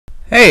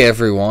Hey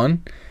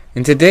everyone!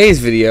 In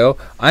today's video,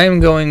 I am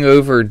going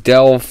over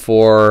Delve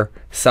for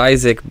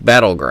Ceizak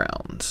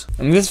Battlegrounds.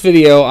 In this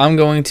video, I'm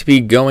going to be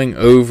going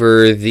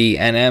over the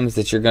NMs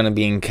that you're going to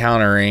be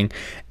encountering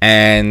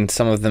and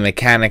some of the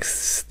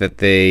mechanics that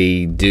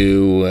they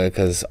do,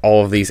 because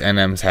all of these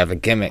NMs have a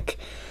gimmick.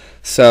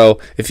 So,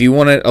 if you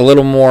wanted a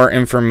little more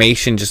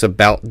information just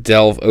about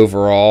Delve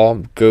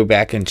overall, go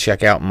back and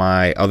check out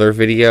my other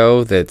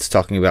video that's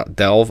talking about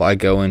Delve. I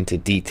go into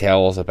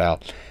details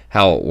about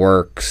how it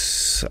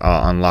works,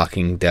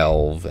 unlocking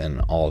Delve,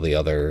 and all the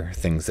other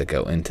things that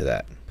go into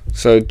that.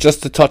 So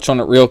just to touch on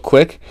it real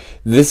quick,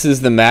 this is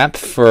the map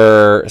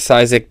for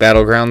Ceizak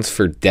Battlegrounds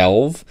for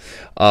Delve.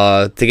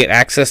 To get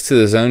access to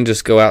the zone,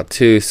 just go out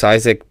to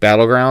Ceizak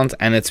Battlegrounds,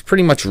 and it's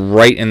pretty much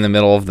right in the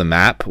middle of the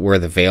map where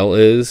the Veil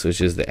is,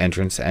 which is the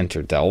entrance to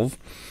enter Delve.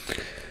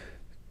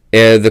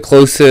 The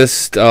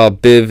closest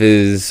BIV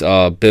is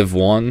BIV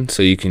 1,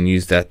 so you can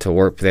use that to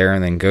warp there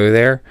and then go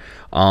there.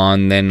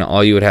 And then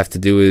all you would have to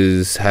do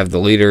is have the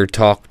leader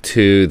talk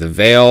to the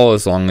Veil.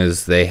 As long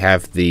as they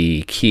have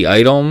the key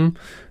item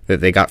that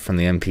they got from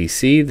the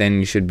NPC, then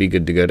you should be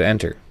good to go to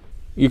enter.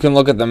 You can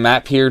look at the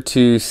map here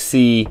to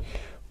see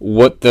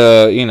what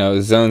the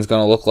zone's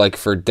going to look like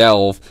for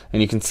Delve,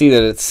 and you can see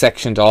that it's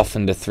sectioned off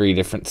into 3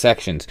 different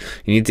sections.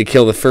 You need to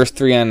kill the first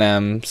 3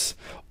 NMs,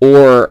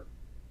 or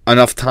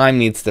enough time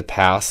needs to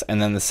pass,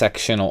 and then the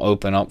section will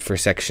open up for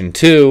section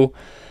 2.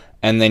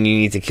 And then you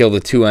need to kill the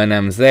 2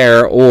 NMs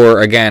there, or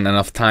again,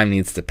 enough time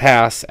needs to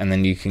pass, and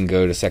then you can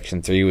go to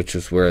section 3, which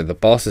is where the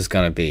boss is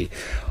going to be.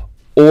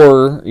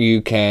 Or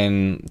you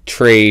can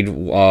trade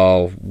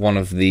one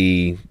of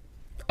the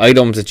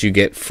items that you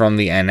get from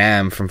the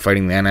NM, from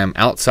fighting the NM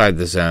outside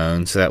the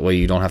zone, so that way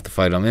you don't have to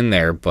fight them in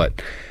there.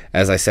 But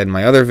as I said in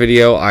my other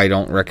video, I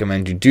don't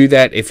recommend you do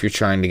that if you're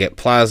trying to get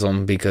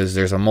Plasm, because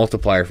there's a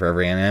multiplier for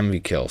every NM you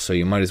kill, so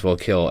you might as well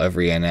kill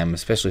every NM,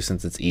 especially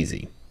since it's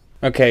easy.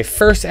 Okay,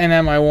 first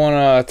NM I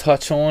want to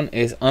touch on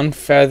is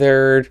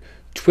Unfeathered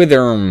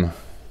Twitherm.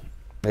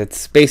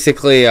 It's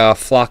basically a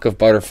flock of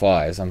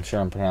butterflies. I'm sure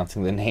I'm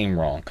pronouncing the name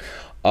wrong.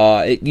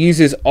 It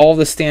uses all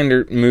the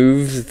standard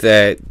moves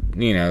that,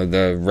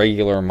 the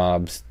regular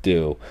mobs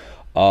do.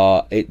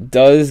 It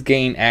does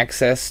gain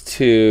access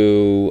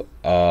to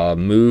a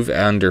move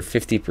under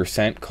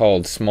 50%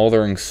 called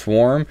Smoldering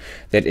Swarm.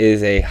 That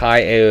is a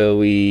high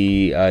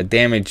AoE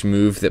damage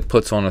move that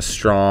puts on a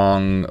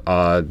strong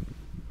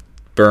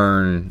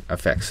burn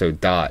effect, so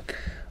dot.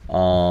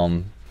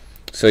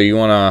 So you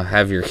want to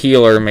have your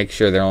healer make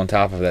sure they're on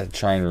top of that,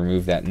 try and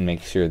remove that and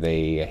make sure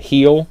they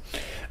heal.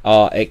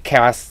 It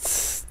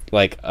casts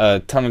like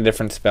a ton of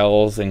different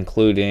spells,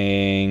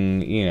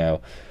 including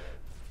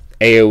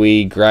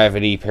AoE,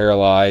 Gravity,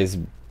 Paralyze,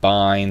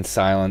 Bind,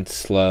 Silence,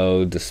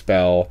 Slow,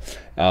 Dispel.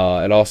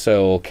 It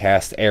also will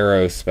cast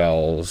arrow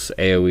spells,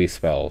 AoE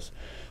spells.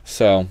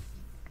 So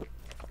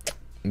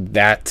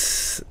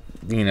that's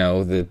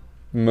the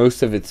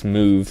most of its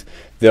moves.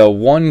 The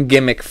one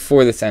gimmick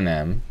for this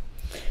NM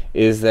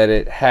is that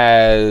it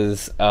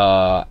has,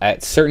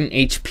 at certain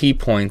HP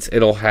points,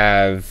 it'll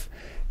have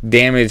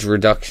damage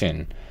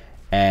reduction,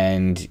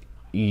 and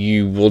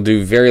you will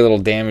do very little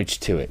damage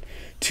to it.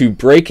 To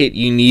break it,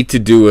 you need to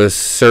do a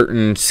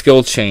certain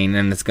skill chain,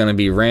 and it's going to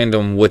be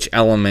random which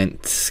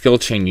element skill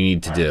chain you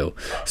need to do.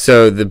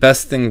 So the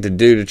best thing to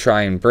do to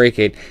try and break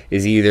it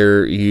is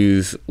either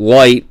use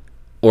light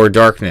or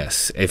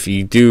darkness. If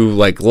you do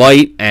like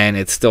light and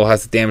it still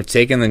has the damage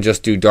taken, then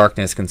just do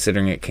darkness,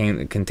 considering it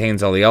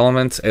contains all the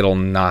elements. It'll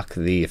knock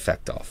the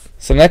effect off.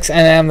 So next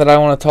NM that I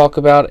want to talk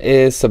about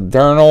is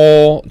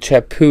Subdernal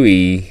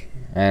Chapui,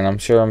 and I'm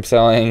sure I'm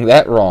saying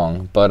that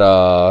wrong,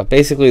 but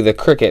basically the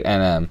cricket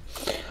NM.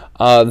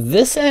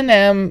 This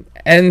NM,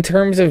 in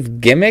terms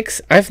of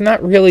gimmicks, I've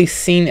not really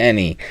seen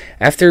any.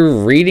 After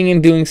reading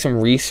and doing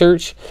some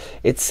research,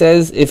 it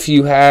says if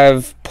you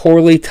have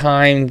poorly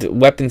timed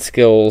weapon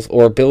skills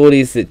or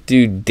abilities that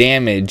do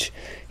damage,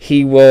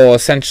 he will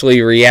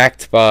essentially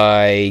react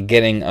by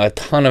getting a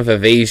ton of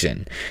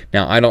evasion.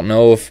 Now, I don't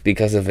know if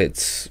because of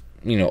its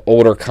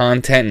older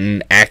content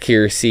and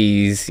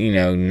accuracies,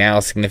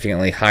 now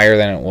significantly higher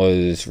than it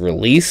was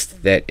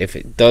released, that if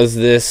it does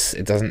this,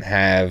 it doesn't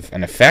have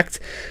an effect.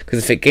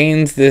 Because if it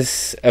gains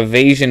this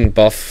evasion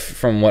buff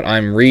from what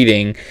I'm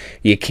reading,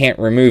 you can't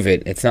remove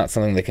it. It's not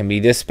something that can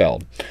be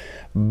dispelled.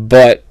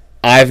 But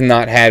I've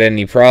not had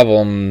any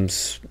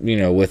problems,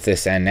 with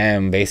this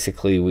NM.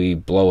 Basically, we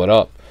blow it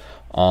up.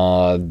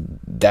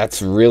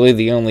 That's really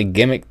the only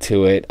gimmick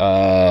to it.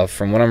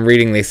 From what I'm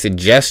reading, they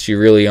suggest you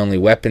really only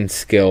weapon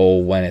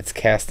skill when it's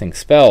casting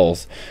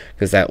spells,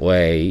 because that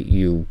way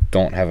you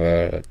don't have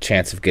a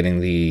chance of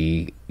getting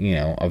the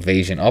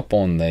evasion up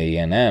on the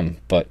NM.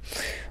 But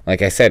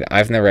like I said,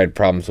 I've never had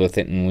problems with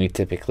it, and we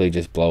typically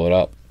just blow it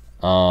up.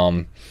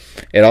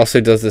 It also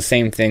does the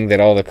same thing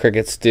that all the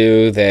crickets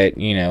do, that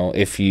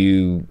if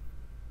you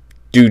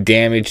do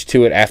damage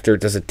to it after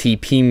it does a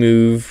TP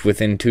move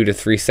within 2 to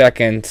 3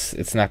 seconds,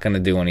 it's not going to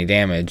do any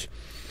damage.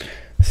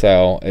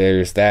 So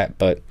there's that,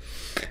 but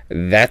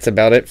that's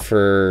about it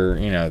for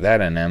that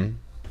NM.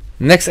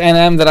 Next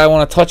NM that I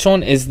want to touch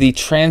on is the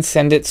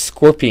Transcendent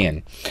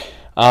Scorpion.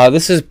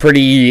 This is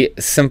pretty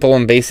simple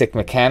and basic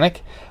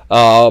mechanic.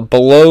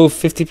 Below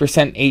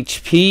 50%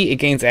 HP, it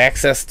gains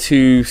access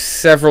to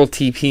several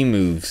TP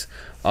moves.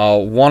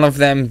 One of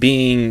them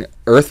being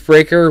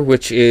Earthbreaker,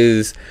 which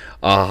is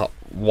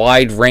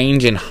wide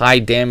range and high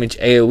damage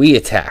AoE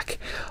attack.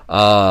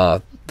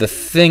 The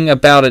thing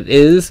about it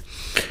is,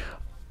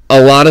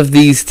 a lot of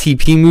these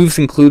TP moves,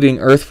 including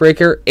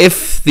Earthbreaker,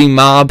 if the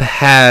mob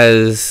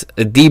has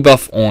a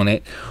debuff on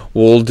it,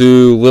 will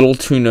do little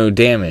to no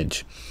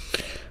damage.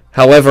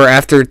 However,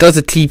 after it does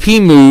a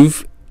TP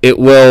move, it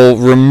will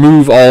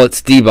remove all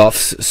its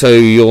debuffs, so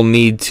you'll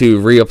need to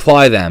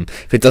reapply them.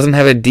 If it doesn't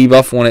have a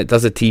debuff when it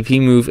does a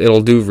TP move,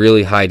 it'll do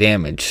really high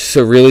damage.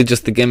 So really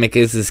just the gimmick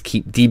is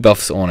keep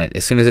debuffs on it.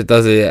 As soon as it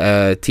does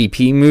a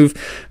TP move,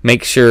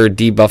 make sure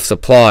debuffs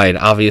applied.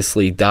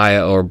 Obviously,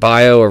 Dia or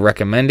Bio are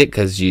recommended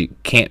because you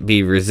can't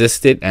be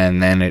resisted,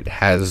 and then it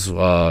has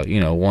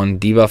one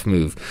debuff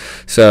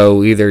move.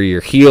 So either your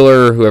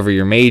healer, whoever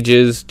your mage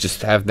is,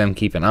 just have them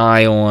keep an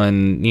eye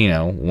on,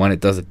 when it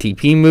does a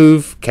TP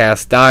move,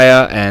 cast Dia,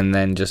 and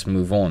then just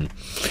move on.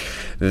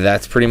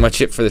 That's pretty much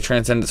it for the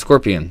Transcendent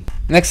Scorpion.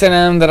 Next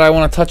NM that I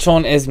want to touch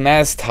on is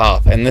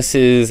Maztop, and this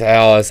is,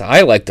 as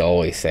I like to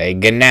always say,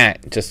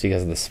 Gnat, just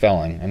because of the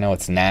spelling. I know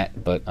it's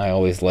Nat, but I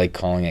always like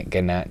calling it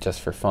Gnat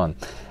just for fun.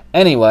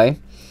 Anyway,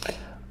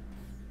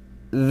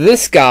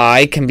 this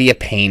guy can be a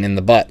pain in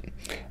the butt,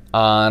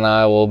 and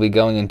I will be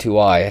going into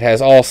why. It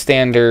has all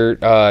standard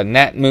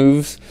Nat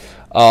moves.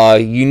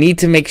 You need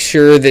to make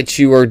sure that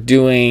you are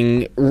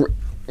doing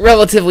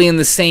relatively in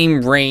the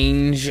same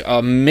range,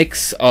 a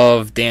mix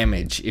of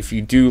damage. If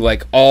you do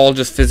like all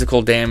just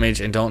physical damage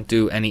and don't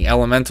do any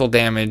elemental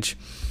damage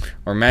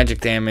or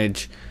magic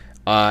damage,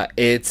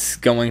 it's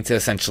going to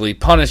essentially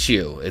punish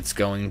you. It's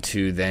going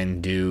to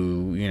then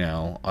do,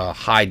 a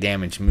high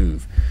damage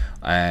move,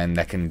 and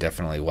that can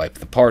definitely wipe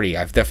the party.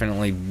 I've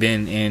definitely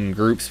been in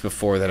groups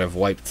before that have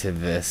wiped to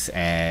this,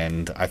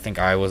 and I think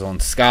I was on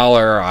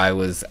Scholar, I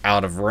was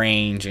out of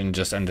range and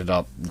just ended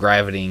up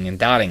gravitying and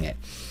dotting it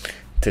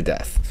to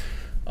death,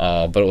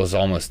 but it was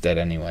almost dead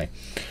anyway.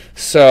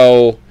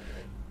 So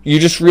you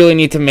just really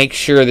need to make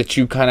sure that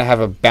you kind of have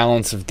a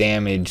balance of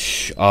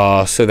damage,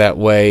 so that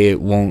way it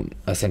won't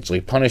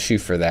essentially punish you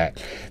for that.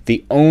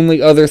 The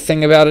only other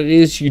thing about it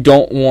is you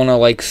don't want to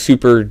like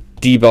super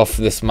debuff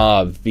this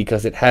mob,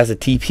 because it has a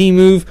TP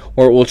move,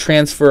 or it will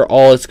transfer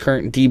all its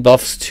current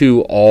debuffs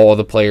to all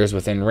the players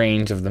within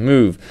range of the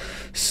move.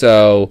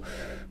 So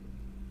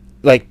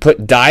like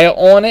put Dia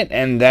on it,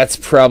 and that's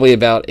probably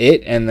about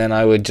it. And then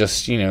I would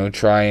just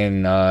try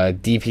and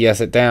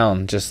DPS it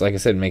down. Just like I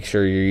said, make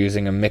sure you're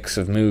using a mix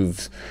of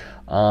moves,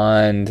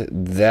 and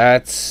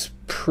that's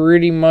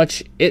pretty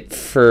much it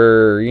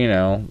for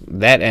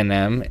that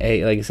NM.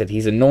 Like I said,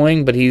 he's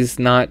annoying, but he's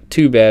not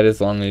too bad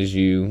as long as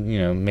you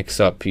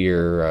mix up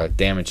your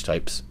damage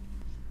types.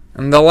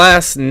 And the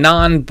last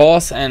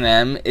non-boss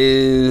NM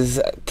is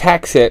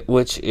Taxit,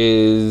 which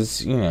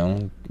is,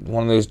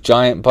 one of those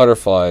giant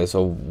butterflies,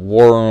 a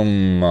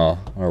worm,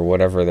 or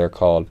whatever they're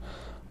called.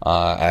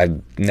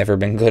 I've never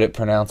been good at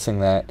pronouncing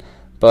that.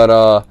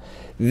 But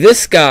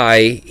this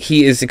guy,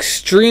 he is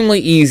extremely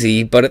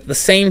easy, but at the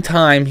same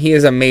time, he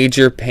is a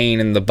major pain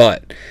in the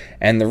butt.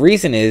 And the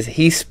reason is,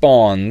 he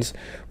spawns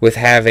with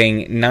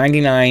having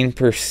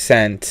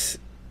 99%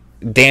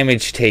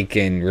 damage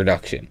taken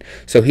reduction.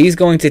 So he's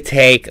going to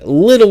take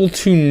little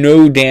to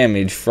no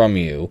damage from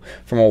you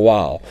from a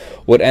while.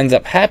 What ends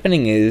up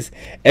happening is,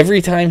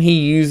 every time he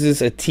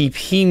uses a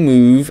TP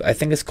move, I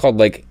think it's called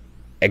like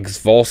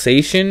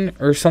Exvulsation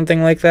or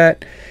something like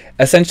that,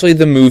 essentially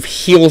the move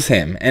heals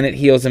him, and it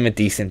heals him a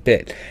decent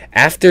bit.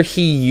 After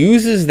he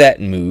uses that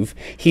move,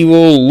 he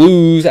will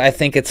lose, I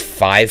think it's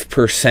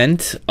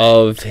 5%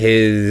 of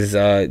his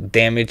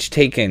damage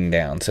taken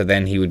down. So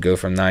then he would go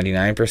from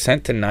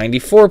 99% to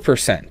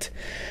 94%.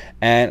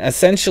 And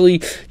essentially,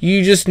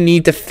 you just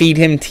need to feed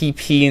him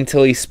TP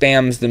until he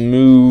spams the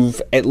move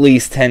at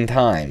least 10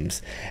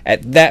 times.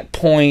 At that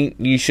point,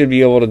 you should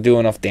be able to do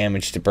enough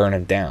damage to burn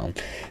him down.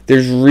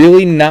 There's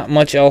really not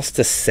much else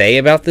to say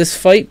about this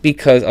fight,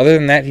 because other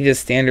than that, he does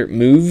standard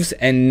moves,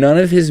 and none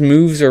of his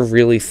moves are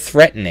really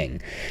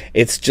threatening.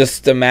 It's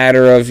just a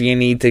matter of you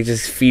need to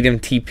just feed him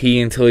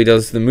TP until he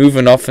does the move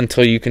enough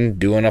until you can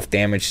do enough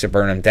damage to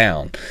burn him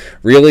down.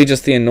 Really,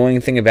 just the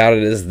annoying thing about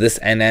it is this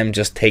NM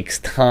just takes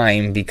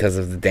time because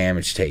of the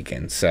damage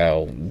taken.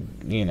 So,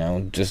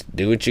 just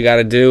do what you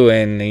gotta do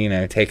and,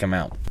 take him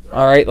out.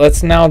 Alright,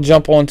 let's now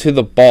jump on to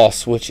the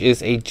boss, which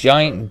is a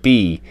giant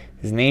bee.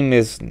 His name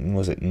is,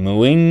 was it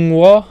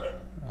Muingwa?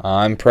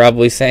 I'm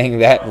probably saying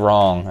that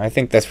wrong. I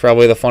think that's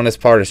probably the funnest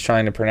part, is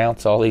trying to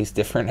pronounce all these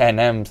different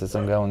NMs as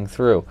I'm going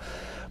through.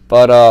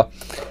 But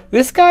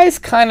this guy's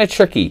kind of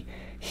tricky.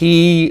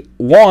 He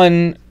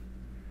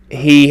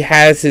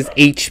has his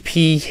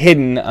HP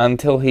hidden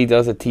until he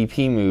does a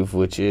TP move,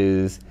 which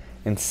is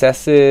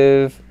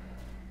Incessive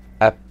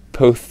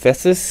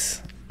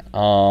Apotheosis.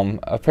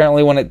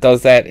 Apparently when it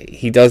does that,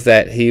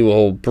 he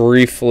will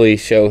briefly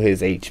show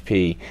his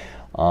HP.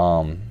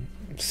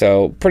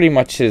 So pretty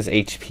much his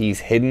HP's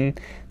hidden.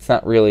 It's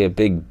not really a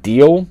big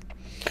deal.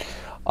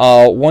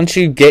 Once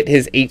you get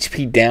his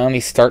HP down, he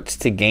starts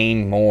to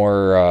gain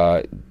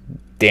more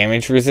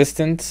damage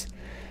resistance.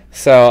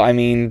 So, I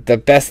mean, the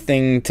best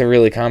thing to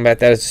really combat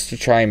that is just to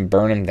try and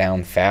burn him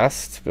down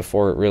fast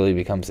before it really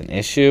becomes an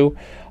issue.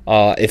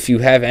 If you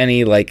have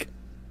any, like,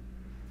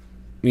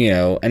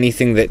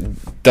 anything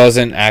that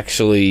doesn't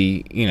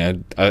actually,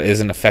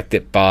 isn't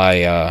affected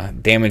by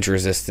damage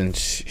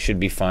resistance should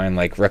be fine.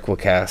 Like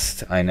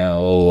Requicast, I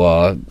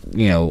know,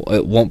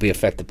 it won't be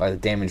affected by the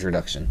damage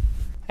reduction.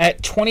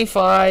 At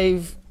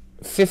 25,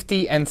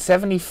 50, and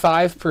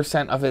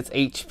 75% of its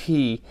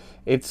HP,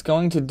 it's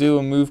going to do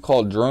a move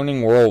called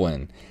Droning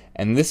Whirlwind.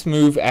 And this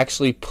move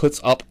actually puts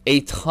up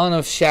a ton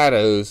of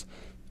shadows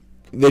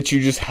that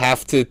you just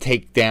have to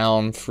take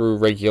down through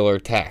regular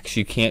attacks.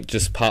 You can't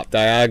just pop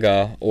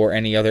Dialga or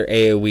any other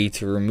AoE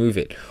to remove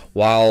it.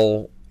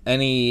 While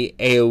any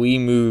AoE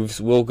moves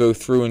will go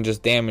through and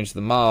just damage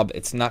the mob,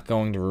 it's not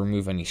going to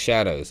remove any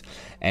shadows.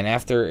 And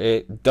after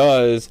it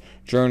does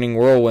Droning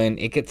Whirlwind,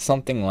 it gets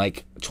something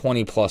like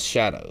 20 plus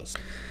shadows.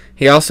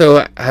 He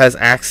also has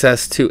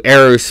access to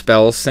arrow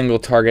spells, single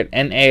target,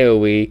 and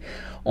AoE,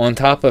 on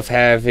top of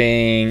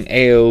having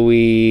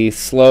AoE,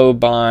 slow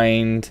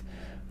bind,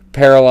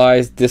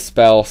 paralyze,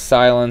 dispel,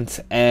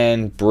 silence,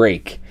 and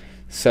break.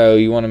 So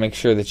you want to make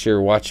sure that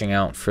you're watching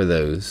out for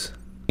those.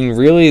 And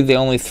really, the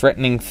only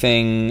threatening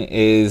thing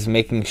is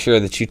making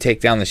sure that you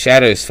take down the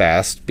shadows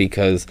fast,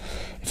 because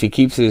if he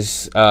keeps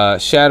his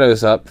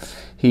shadows up,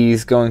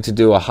 he's going to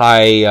do a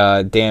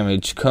high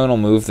damage conal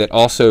move that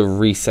also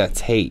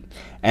resets hate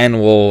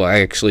and will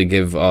actually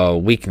give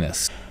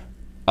weakness.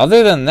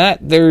 Other than that,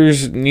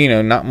 there's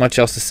not much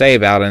else to say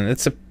about it. And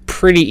it's a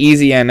pretty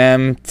easy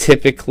NM.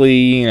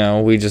 Typically,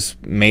 we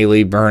just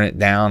melee burn it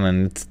down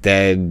and it's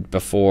dead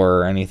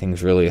before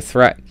anything's really a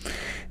threat.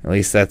 At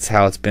least that's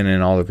how it's been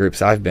in all the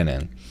groups I've been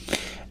in.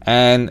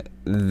 And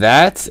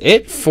that's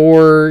it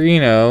for,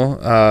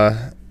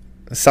 Ceizak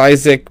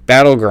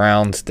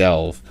Battlegrounds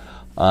Delve.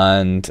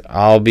 And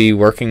I'll be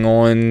working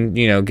on,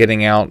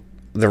 getting out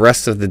the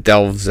rest of the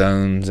delve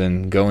zones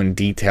and go in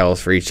details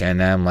for each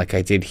NM like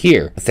I did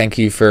here. Thank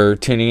you for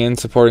tuning in,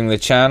 supporting the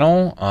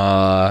channel.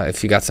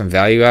 If you got some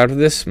value out of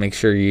this, make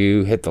sure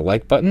you hit the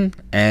like button,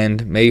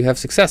 and may you have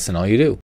success in all you do.